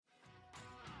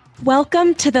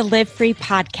Welcome to the Live Free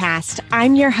podcast.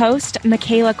 I'm your host,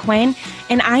 Michaela Quinn,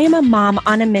 and I am a mom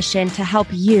on a mission to help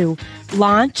you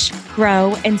launch,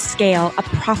 grow, and scale a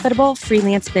profitable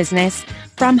freelance business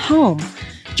from home.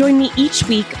 Join me each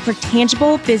week for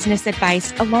tangible business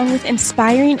advice along with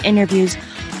inspiring interviews,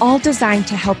 all designed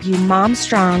to help you mom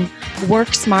strong,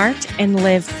 work smart, and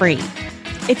live free.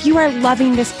 If you are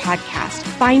loving this podcast,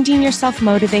 finding yourself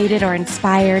motivated or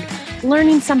inspired,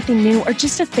 learning something new, or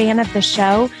just a fan of the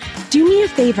show, do me a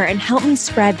favor and help me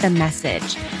spread the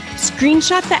message.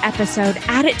 Screenshot the episode,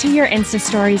 add it to your Insta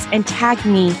stories, and tag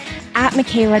me at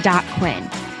Michaela.Quinn.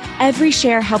 Every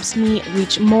share helps me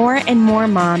reach more and more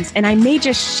moms, and I may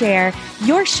just share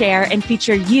your share and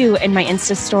feature you in my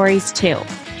Insta stories too,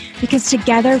 because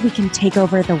together we can take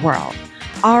over the world.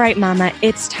 All right, mama,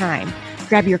 it's time.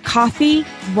 Grab your coffee,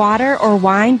 water, or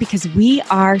wine because we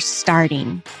are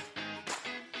starting.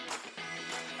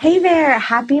 Hey there,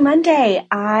 happy Monday.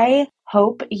 I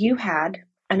hope you had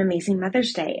an amazing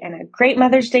Mother's Day and a great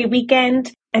Mother's Day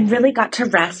weekend and really got to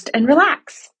rest and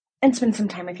relax and spend some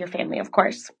time with your family, of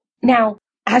course. Now,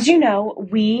 as you know,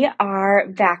 we are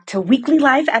back to weekly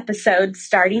live episodes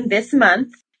starting this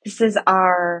month. This is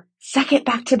our second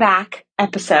back-to-back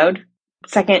episode,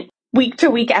 second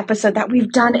week-to-week episode that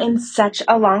we've done in such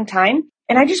a long time.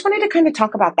 And I just wanted to kind of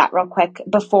talk about that real quick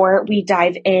before we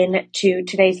dive into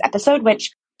today's episode,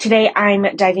 which today I'm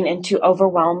diving into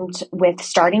overwhelmed with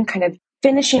starting, kind of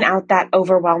finishing out that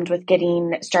overwhelmed with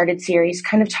getting started series,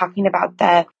 kind of talking about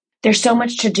there's so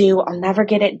much to do, I'll never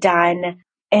get it done,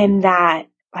 and that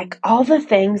like all the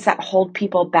things that hold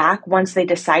people back once they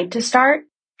decide to start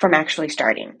from actually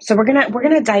starting. So we're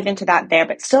gonna dive into that there,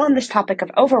 but still on this topic of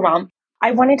overwhelm,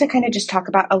 I wanted to kind of just talk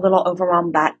about a little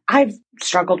overwhelm that I've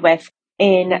struggled with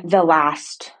in the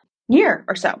last year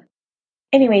or so.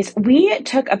 Anyways, we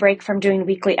took a break from doing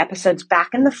weekly episodes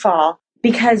back in the fall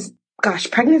because,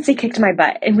 pregnancy kicked my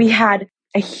butt. And we had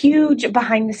a huge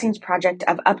behind the scenes project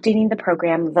of updating the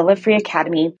program, the Live Free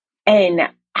Academy. And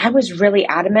I was really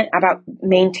adamant about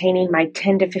maintaining my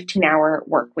 10 to 15 hour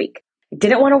work week. I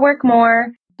didn't want to work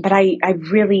more, but I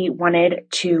really wanted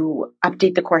to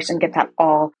update the course and get that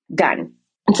all done.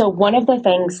 And so one of the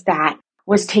things that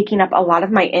was taking up a lot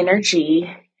of my energy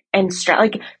and stress,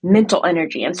 like mental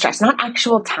energy and stress, not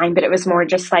actual time, but it was more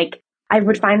just like I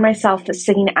would find myself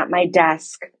sitting at my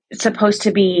desk, supposed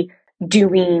to be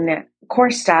doing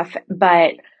course stuff,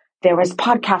 but there was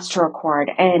podcasts to record,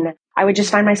 and I would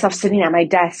just find myself sitting at my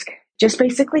desk, just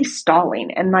basically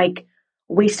stalling and like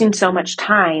wasting so much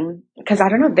time because I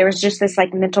don't know, there was just this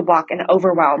like mental block and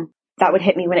overwhelm that would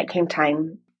hit me when it came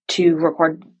time to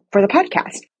record for the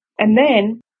podcast. And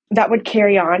then that would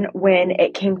carry on when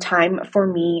it came time for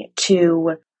me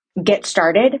to get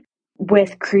started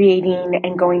with creating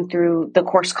and going through the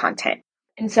course content.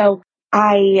 And so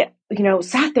I,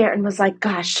 sat there and was like,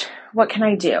 gosh, what can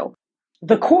I do?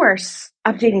 The course,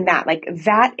 updating that, like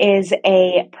that is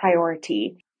a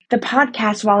priority. The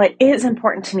podcast, while it is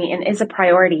important to me and is a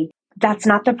priority, that's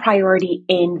not the priority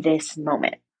in this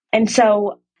moment. And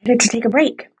so I had to take a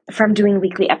break from doing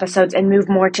weekly episodes and move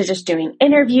more to just doing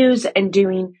interviews and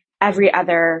doing every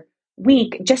other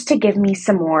week just to give me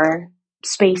some more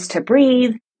space to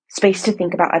breathe, space to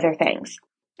think about other things.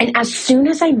 And as soon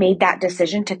as I made that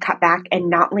decision to cut back and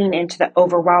not lean into the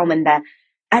overwhelm and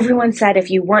everyone said, if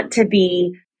you want to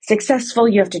be successful,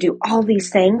 you have to do all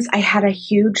these things, I had a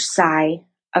huge sigh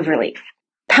of relief.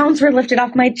 Pounds were lifted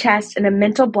off my chest and a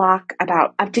mental block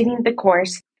about updating the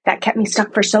course that kept me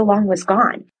stuck for so long was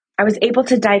gone. I was able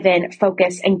to dive in,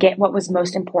 focus, and get what was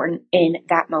most important in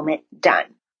that moment done.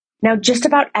 Now, just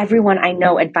about everyone I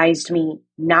know advised me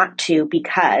not to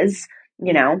because,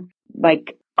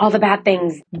 like all the bad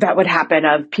things that would happen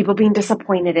of people being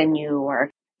disappointed in you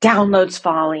or downloads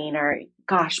falling or,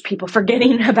 people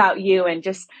forgetting about you and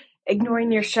just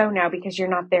ignoring your show now because you're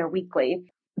not there weekly.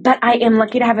 But I am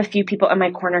lucky to have a few people in my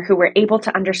corner who were able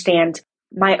to understand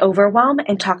my overwhelm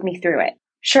and talk me through it.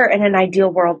 Sure, in an ideal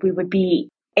world, we would be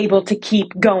able to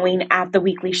keep going at the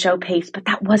weekly show pace, but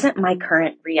that wasn't my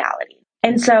current reality.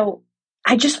 And so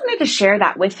I just wanted to share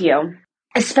that with you,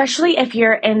 especially if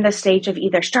you're in the stage of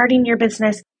either starting your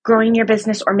business, growing your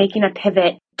business, or making a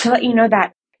pivot, to let you know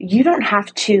that you don't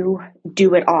have to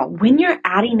do it all. When you're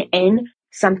adding in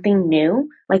something new,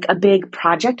 like a big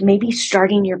project, maybe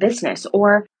starting your business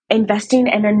or investing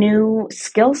in a new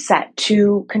skill set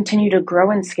to continue to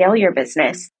grow and scale your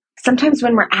business, sometimes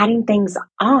when we're adding things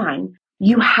on,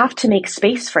 you have to make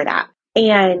space for that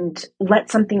and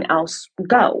let something else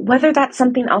go. Whether that's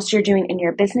something else you're doing in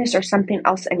your business or something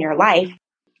else in your life,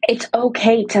 it's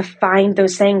okay to find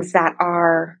those things that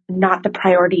are not the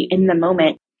priority in the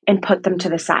moment and put them to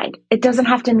the side. It doesn't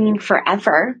have to mean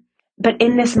forever, but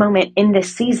in this moment, in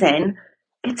this season,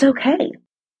 it's okay.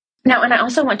 Now, and I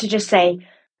also want to just say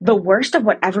the worst of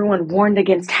what everyone warned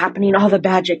against happening, all the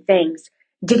magic things,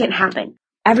 didn't happen.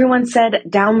 Everyone said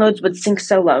downloads would sink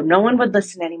so low. No one would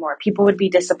listen anymore. People would be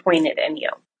disappointed in you.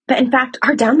 But in fact,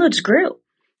 our downloads grew.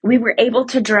 We were able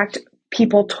to direct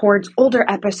people towards older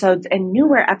episodes and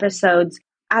newer episodes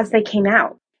as they came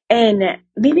out. And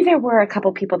maybe there were a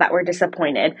couple people that were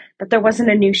disappointed that there wasn't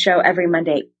a new show every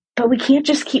Monday. But we can't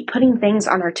just keep putting things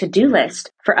on our to-do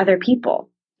list for other people.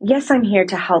 Yes, I'm here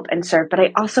to help and serve, but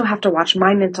I also have to watch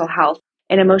my mental health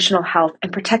and emotional health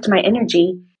and protect my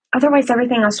energy. Otherwise,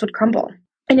 everything else would crumble.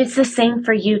 And it's the same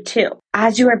for you too,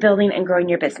 as you are building and growing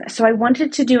your business. So I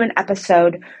wanted to do an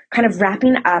episode kind of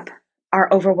wrapping up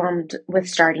our Overwhelmed with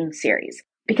Starting series.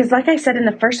 Because like I said in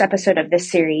the first episode of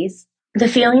this series, the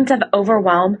feelings of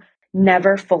overwhelm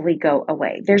never fully go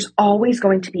away. There's always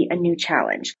going to be a new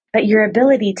challenge, but your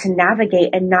ability to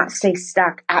navigate and not stay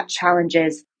stuck at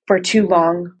challenges for too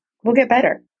long will get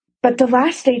better. But the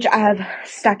last stage of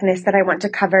stuckness that I want to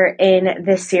cover in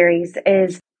this series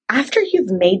is after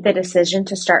you've made the decision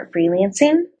to start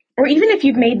freelancing, or even if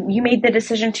you made the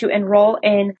decision to enroll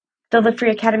in the Live Free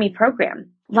Academy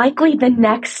program, likely the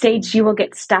next stage you will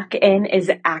get stuck in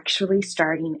is actually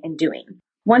starting and doing.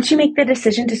 Once you make the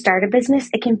decision to start a business,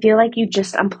 it can feel like you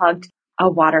just unplugged a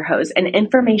water hose and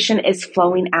information is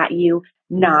flowing at you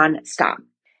nonstop.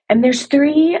 And there's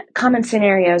 3 common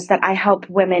scenarios that I help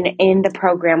women in the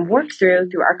program work through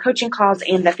our coaching calls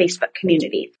and the Facebook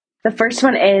community. The first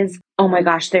one is, oh my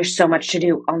gosh, there's so much to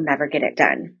do. I'll never get it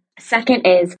done. Second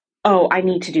is, oh, I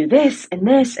need to do this and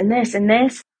this and this and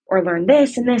this, or learn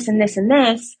this and this and this and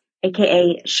this,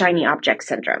 aka shiny object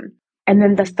syndrome. And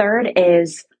then the third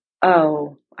is,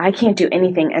 oh, I can't do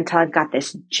anything until I've got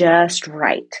this just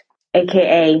right,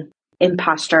 aka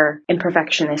imposter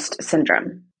imperfectionist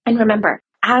syndrome. And remember,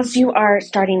 as you are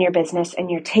starting your business and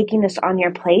you're taking this on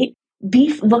your plate,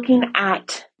 be looking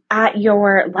at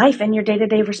your life and your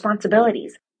day-to-day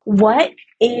responsibilities. What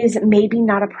is maybe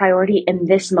not a priority in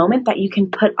this moment that you can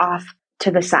put off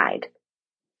to the side?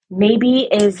 Maybe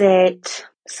is it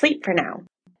sleep for now?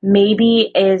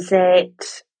 Maybe is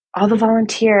it all the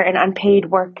volunteer and unpaid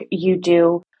work you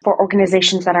do for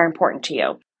organizations that are important to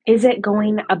you? Is it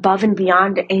going above and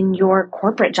beyond in your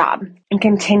corporate job and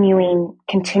continuing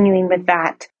with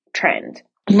that trend?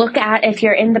 Look at, if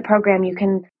you're in the program, you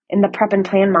can, in the prep and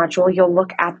plan module, you'll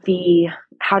look at the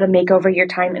how to make over your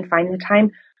time and find the time.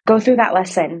 Go through that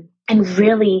lesson and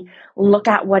really look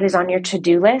at what is on your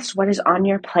to-do list, what is on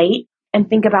your plate, and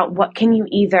think about what can you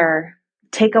either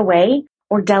take away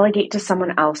or delegate to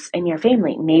someone else in your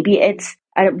family. Maybe it's,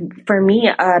 for me,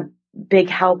 a big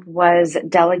help was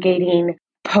delegating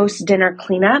post-dinner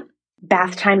cleanup,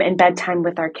 bath time, and bedtime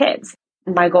with our kids.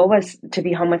 My goal was to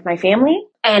be home with my family,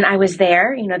 and I was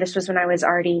there. This was when I was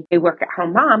already a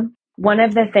work-at-home mom. One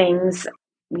of the things,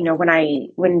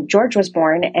 when George was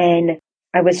born and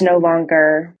I was no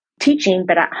longer teaching,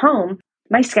 but at home,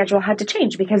 my schedule had to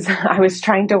change because I was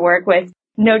trying to work with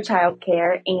no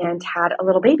childcare and had a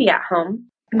little baby at home.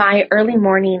 My early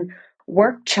morning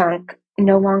work chunk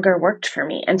no longer worked for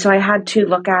me. And so I had to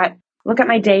look at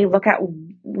my day, look at,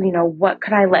 what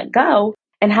could I let go,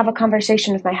 and have a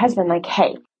conversation with my husband like,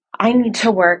 hey, I need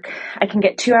to work. I can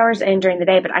get 2 hours in during the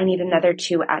day, but I need another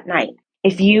 2 at night.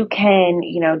 If you can,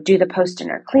 do the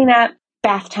post-dinner cleanup,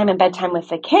 bath time and bedtime with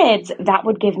the kids, that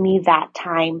would give me that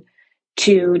time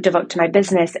to devote to my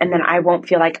business. And then I won't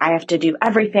feel like I have to do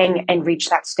everything and reach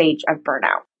that stage of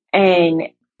burnout. And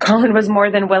Colin was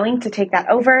more than willing to take that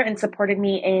over and supported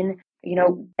me in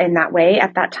that way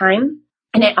at that time.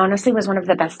 And it honestly was one of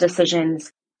the best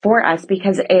decisions for us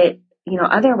because it,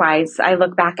 otherwise I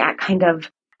look back at kind of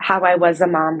how I was a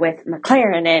mom with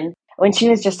McLaren and when she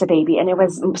was just a baby. And it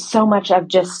was so much of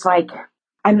just like,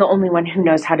 I'm the only one who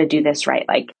knows how to do this right.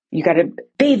 Like you got to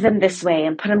bathe them this way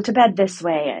and put them to bed this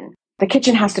way. And the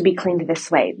kitchen has to be cleaned this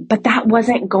way. But that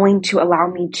wasn't going to allow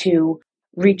me to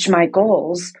reach my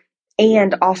goals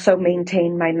and also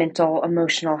maintain my mental,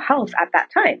 emotional health at that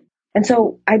time. And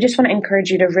so I just want to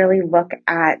encourage you to really look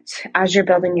at, as you're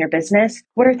building your business,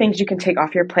 what are things you can take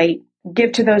off your plate,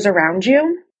 give to those around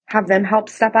you, have them help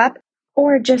step up,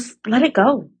 or just let it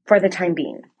go for the time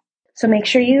being. So make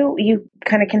sure you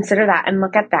kind of consider that and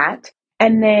look at that.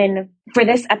 And then for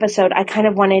this episode, I kind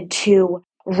of wanted to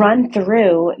run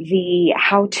through the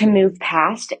how to move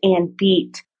past and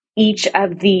beat each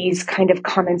of these kind of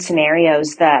common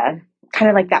scenarios, the kind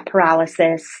of like that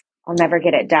paralysis, I'll never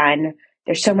get it done.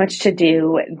 There's so much to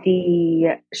do.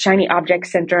 The shiny object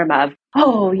syndrome of,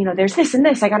 there's this and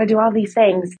this. I got to do all these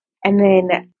things. And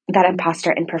then that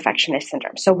imposter and perfectionist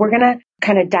syndrome. So we're going to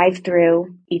kind of dive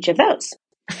through each of those.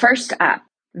 First up,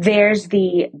 there's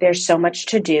so much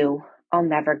to do, I'll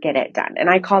never get it done. And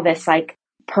I call this like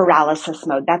paralysis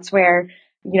mode. That's where,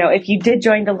 if you did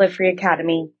join the Live Free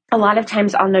Academy, a lot of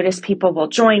times I'll notice people will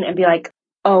join and be like,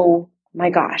 oh my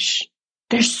gosh,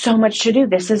 there's so much to do.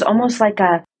 This is almost like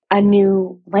a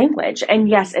new language. And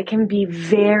yes, it can be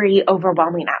very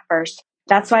overwhelming at first.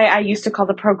 That's why I used to call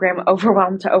the program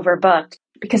Overwhelmed to Overbooked,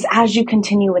 because as you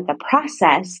continue with the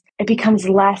process, it becomes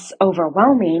less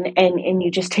overwhelming and you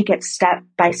just take it step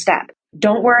by step.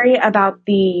 Don't worry about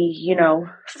the,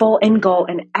 full end goal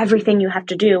and everything you have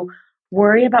to do.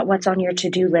 Worry about what's on your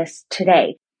to-do list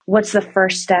today. What's the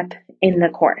first step in the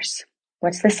course?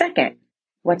 What's the second?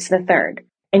 What's the third?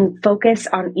 And focus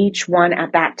on each one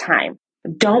at that time.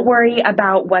 Don't worry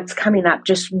about what's coming up.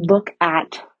 Just look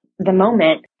at the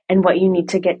moment and what you need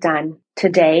to get done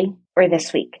today or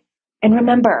this week. And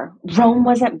remember, Rome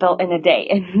wasn't built in a day,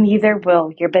 and neither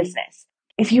will your business.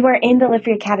 If you are in the Live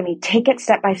Free Academy, take it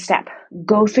step by step.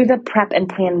 Go through the prep and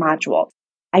plan module.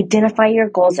 Identify your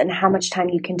goals and how much time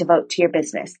you can devote to your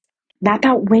business. Map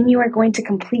out when you are going to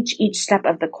complete each step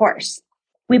of the course.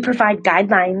 We provide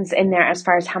guidelines in there as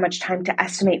far as how much time to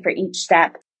estimate for each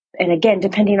step. And again,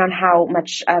 depending on how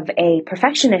much of a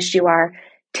perfectionist you are,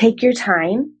 take your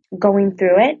time going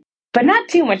through it, but not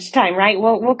too much time, right?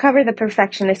 We'll cover the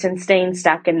perfectionist and staying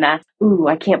stuck in the,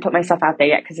 I can't put myself out there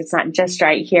yet because it's not just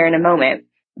right here in a moment.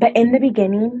 But in the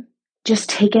beginning, just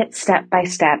take it step by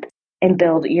step and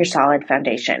build your solid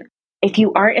foundation. If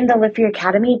you aren't in the Live Free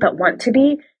Academy but want to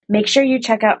be, make sure you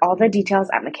check out all the details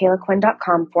at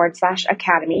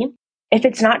michaelaquinn.com/academy. If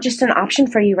it's not just an option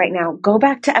for you right now, go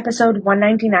back to episode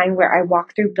 199 where I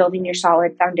walk through building your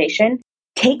solid foundation.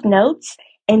 Take notes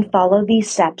and follow these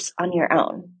steps on your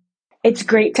own. It's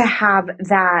great to have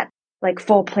that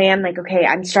full plan, okay,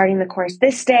 I'm starting the course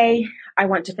this day. I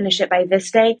want to finish it by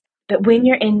this day. But when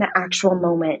you're in the actual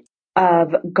moment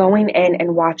of going in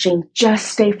and watching, just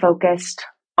stay focused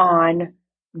on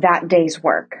that day's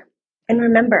work. And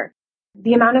remember,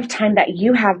 the amount of time that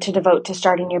you have to devote to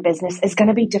starting your business is going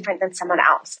to be different than someone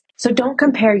else. So don't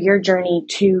compare your journey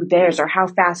to theirs or how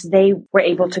fast they were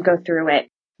able to go through it.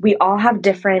 We all have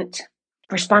different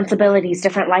responsibilities,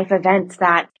 different life events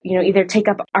that, either take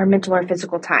up our mental or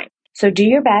physical time. So do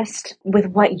your best with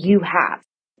what you have.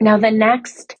 Now, the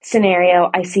next scenario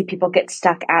I see people get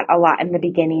stuck at a lot in the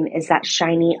beginning is that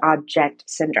shiny object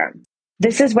syndrome.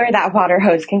 This is where that water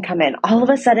hose can come in. All of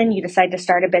a sudden, you decide to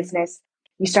start a business.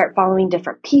 You start following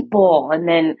different people, and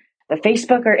then the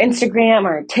Facebook or Instagram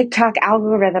or TikTok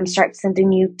algorithm starts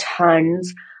sending you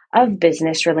tons of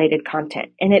business-related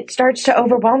content. And it starts to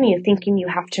overwhelm you, thinking you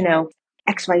have to know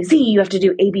XYZ, you have to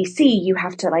do ABC, you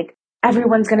have to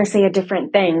everyone's going to say a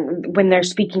different thing when they're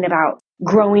speaking about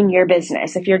growing your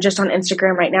business. If you're just on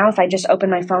Instagram right now, if I just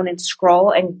open my phone and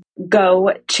scroll and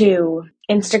go to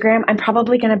Instagram, I'm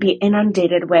probably going to be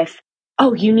inundated with,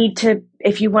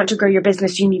 if you want to grow your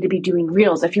business, you need to be doing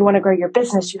reels. If you want to grow your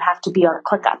business, you have to be on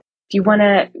ClickUp. If you want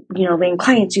to, land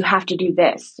clients, you have to do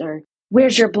this, or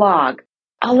where's your blog?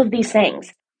 All of these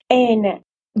things. And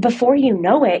before you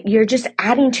know it, you're just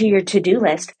adding to your to-do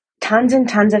list tons and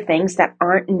tons of things that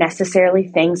aren't necessarily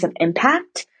things of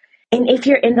impact. And if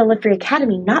you're in the Live Free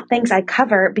Academy, not things I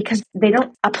cover because they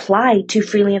don't apply to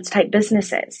freelance type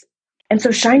businesses. And so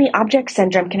shiny object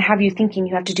syndrome can have you thinking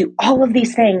you have to do all of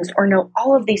these things or know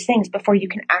all of these things before you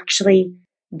can actually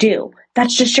do.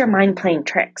 That's just your mind playing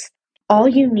tricks. All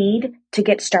you need to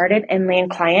get started and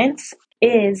land clients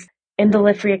is in the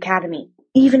Live Free Academy,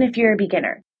 even if you're a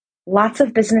beginner. Lots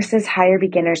of businesses hire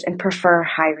beginners and prefer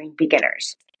hiring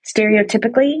beginners.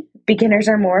 Stereotypically, beginners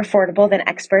are more affordable than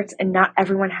experts, and not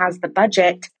everyone has the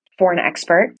budget for an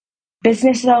expert.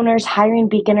 Business owners hiring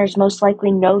beginners most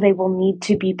likely know they will need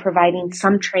to be providing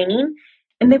some training,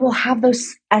 and they will have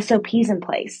those SOPs in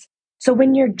place. So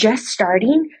when you're just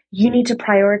starting, you need to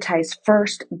prioritize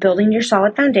first building your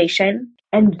solid foundation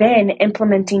and then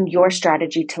implementing your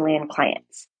strategy to land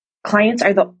clients. Clients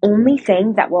are the only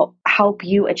thing that will help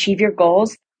you achieve your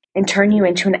goals and turn you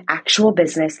into an actual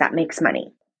business that makes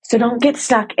money. So don't get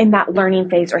stuck in that learning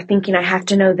phase or thinking I have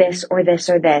to know this or this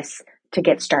or this to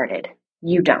get started.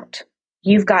 You don't.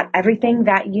 You've got everything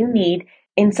that you need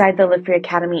inside the Live Free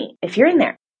Academy if you're in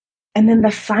there. And then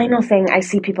the final thing I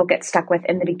see people get stuck with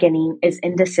in the beginning is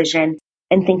indecision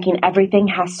and thinking everything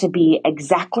has to be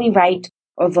exactly right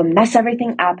or they'll mess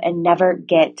everything up and never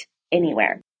get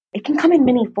anywhere. It can come in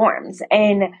many forms,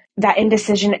 and that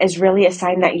indecision is really a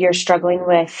sign that you're struggling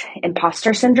with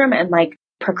imposter syndrome and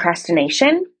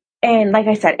procrastination. And like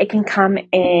I said, it can come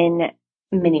in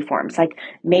many forms. Like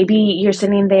maybe you're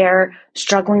sitting there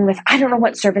struggling with, I don't know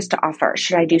what service to offer.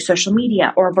 Should I do social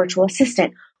media or a virtual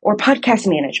assistant or podcast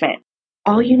management?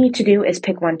 All you need to do is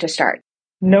pick one to start.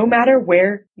 No matter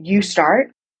where you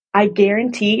start, I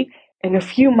guarantee in a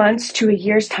few months to a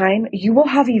year's time, you will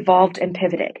have evolved and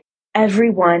pivoted.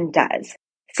 Everyone does.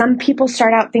 Some people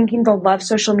start out thinking they'll love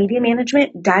social media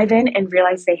management, dive in and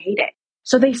realize they hate it.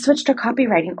 So they switch to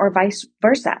copywriting or vice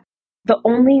versa. The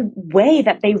only way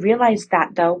that they realized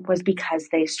that though was because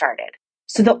they started.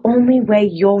 So the only way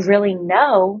you'll really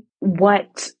know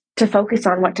what to focus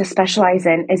on, what to specialize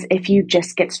in is if you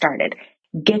just get started.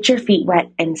 Get your feet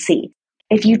wet and see.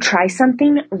 If you try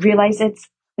something, realize it's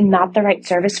not the right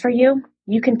service for you,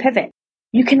 you can pivot.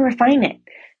 You can refine it.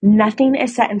 Nothing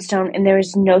is set in stone and there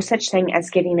is no such thing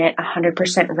as getting it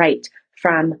 100% right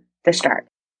from the start.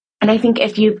 And I think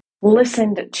if you've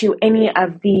listened to any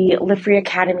of the Live Free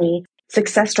Academy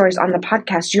success stories on the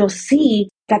podcast, you'll see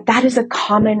that that is a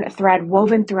common thread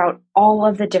woven throughout all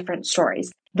of the different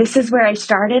stories. This is where I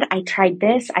started. I tried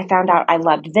this. I found out I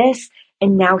loved this.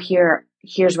 And now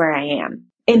here's where I am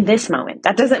in this moment.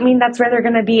 That doesn't mean that's where they're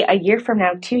going to be a year from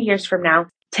now, 2 years from now,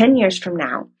 10 years from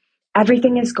now.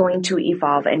 Everything is going to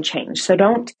evolve and change. So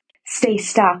don't stay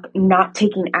stuck not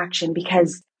taking action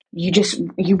because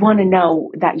you want to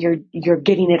know that you're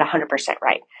getting it 100%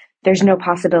 right. There's no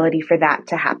possibility for that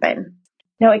to happen.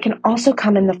 Now, it can also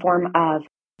come in the form of,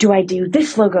 do I do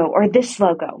this logo or this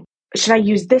logo? Should I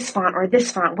use this font or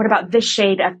this font? What about this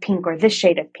shade of pink or this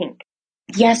shade of pink?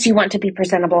 Yes, you want to be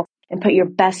presentable and put your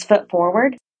best foot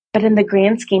forward, but in the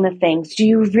grand scheme of things, do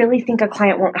you really think a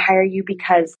client won't hire you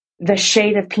because the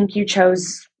shade of pink you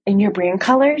chose in your brand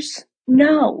colors?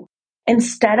 No.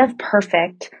 Instead of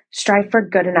perfect, strive for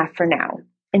good enough for now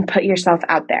and put yourself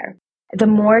out there. The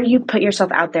more you put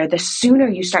yourself out there, the sooner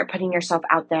you start putting yourself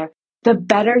out there, the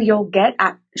better you'll get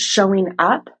at showing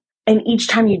up. And each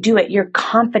time you do it, your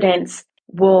confidence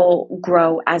will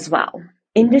grow as well.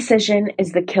 Indecision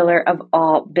is the killer of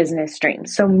all business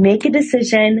dreams. So make a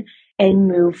decision and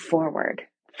move forward.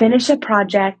 Finish a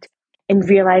project and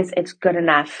realize it's good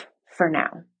enough for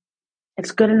now.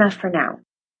 It's good enough for now.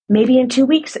 Maybe in 2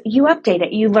 weeks, you update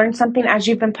it. You learn something as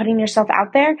you've been putting yourself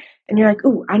out there and you're like,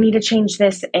 ooh, I need to change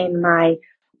this in my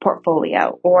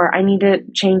portfolio, or I need to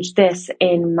change this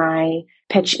in my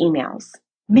pitch emails.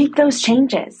 Make those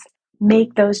changes.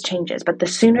 Make those changes. But the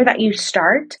sooner that you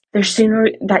start, the sooner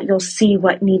that you'll see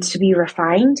what needs to be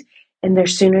refined, and the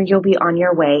sooner you'll be on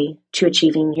your way to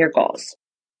achieving your goals.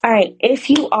 All right.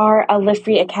 If you are a Live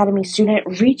Free Academy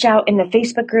student, reach out in the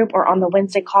Facebook group or on the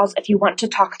Wednesday calls if you want to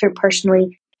talk through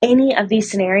personally any of these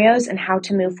scenarios and how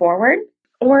to move forward,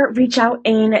 or reach out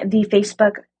in the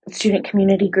Facebook student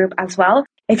community group as well.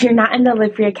 If you're not in the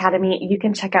Live Free Academy, you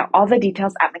can check out all the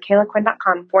details at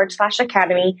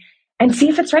MichaelaQuinn.com/academy and see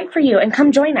if it's right for you and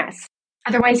come join us.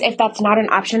 Otherwise, if that's not an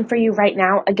option for you right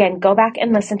now, again, go back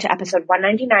and listen to episode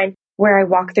 199, where I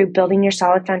walk through building your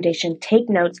solid foundation, take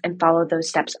notes, and follow those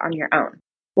steps on your own.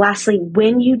 Lastly,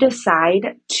 when you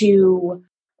decide to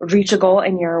reach a goal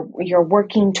and you're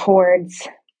working towards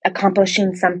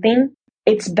accomplishing something,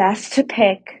 it's best to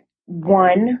pick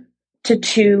 1 to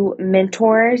 2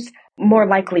 mentors, more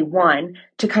likely 1,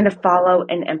 to kind of follow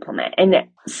and implement, and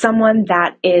someone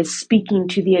that is speaking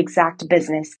to the exact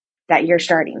business that you're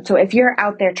starting. So if you're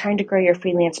out there trying to grow your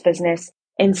freelance business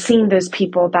and seeing those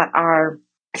people that are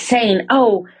saying,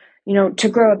 oh, to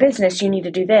grow a business, you need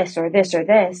to do this or this or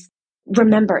this,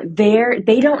 remember,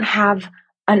 they don't have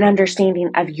an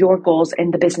understanding of your goals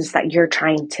and the business that you're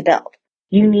trying to build.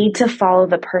 You need to follow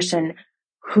the person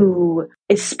who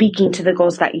is speaking to the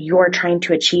goals that you're trying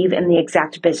to achieve in the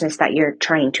exact business that you're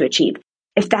trying to achieve.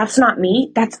 If that's not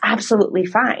me, that's absolutely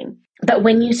fine. But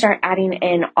when you start adding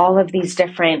in all of these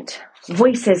different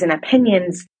voices and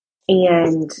opinions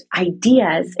and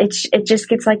ideas, it just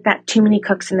gets like that too many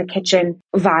cooks in the kitchen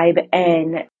vibe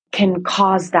and can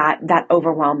cause that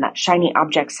overwhelm, that shiny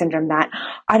object syndrome, that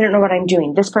I don't know what I'm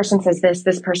doing. This person says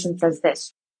this person says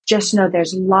this. Just know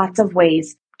there's lots of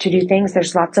ways to do things.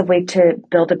 There's lots of ways to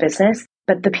build a business,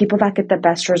 but the people that get the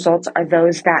best results are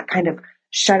those that kind of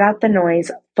shut out the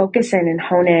noise, focus in and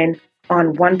hone in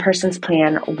on one person's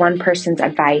plan, one person's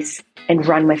advice, and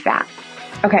run with that.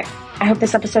 Okay, I hope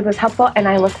this episode was helpful, and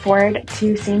I look forward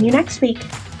to seeing you next week.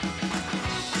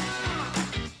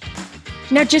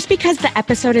 Now, just because the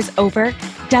episode is over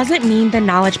doesn't mean the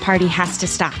knowledge party has to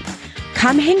stop.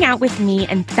 Come hang out with me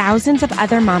and thousands of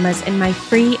other mamas in my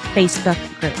free Facebook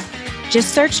group.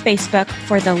 Just search Facebook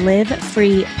for the Live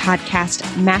Free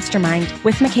Podcast Mastermind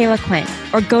with Michaela Quinn,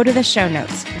 or go to the show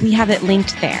notes. We have it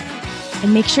linked there.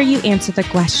 And make sure you answer the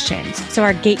questions so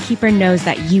our gatekeeper knows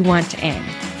that you want in.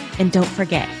 And don't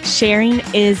forget, sharing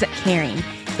is caring.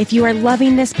 If you are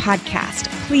loving this podcast,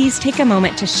 please take a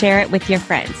moment to share it with your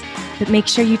friends. But make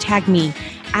sure you tag me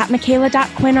at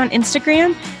Michaela.Quinn on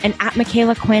Instagram and at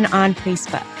Michaela Quinn on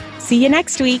Facebook. See you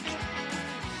next week.